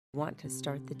Want to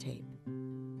start the tape.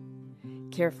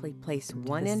 Carefully place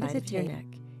one end of the tape neck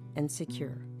and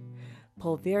secure.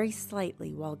 Pull very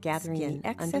slightly while gathering the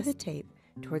excess of the tape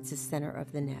towards the center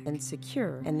of the neck and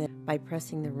secure, and then by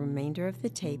pressing the remainder of the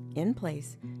tape in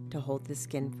place to hold the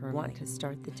skin firmly. Want to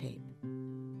start the tape.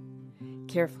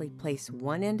 Carefully place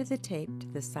one end of the tape to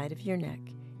the side of your neck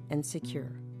and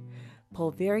secure.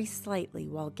 Pull very slightly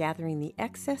while gathering the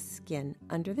excess skin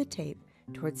under the tape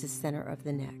towards the center of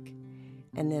the neck,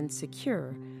 and then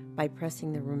secure by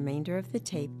pressing the remainder of the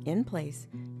tape in place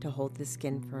to hold the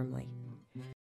skin firmly.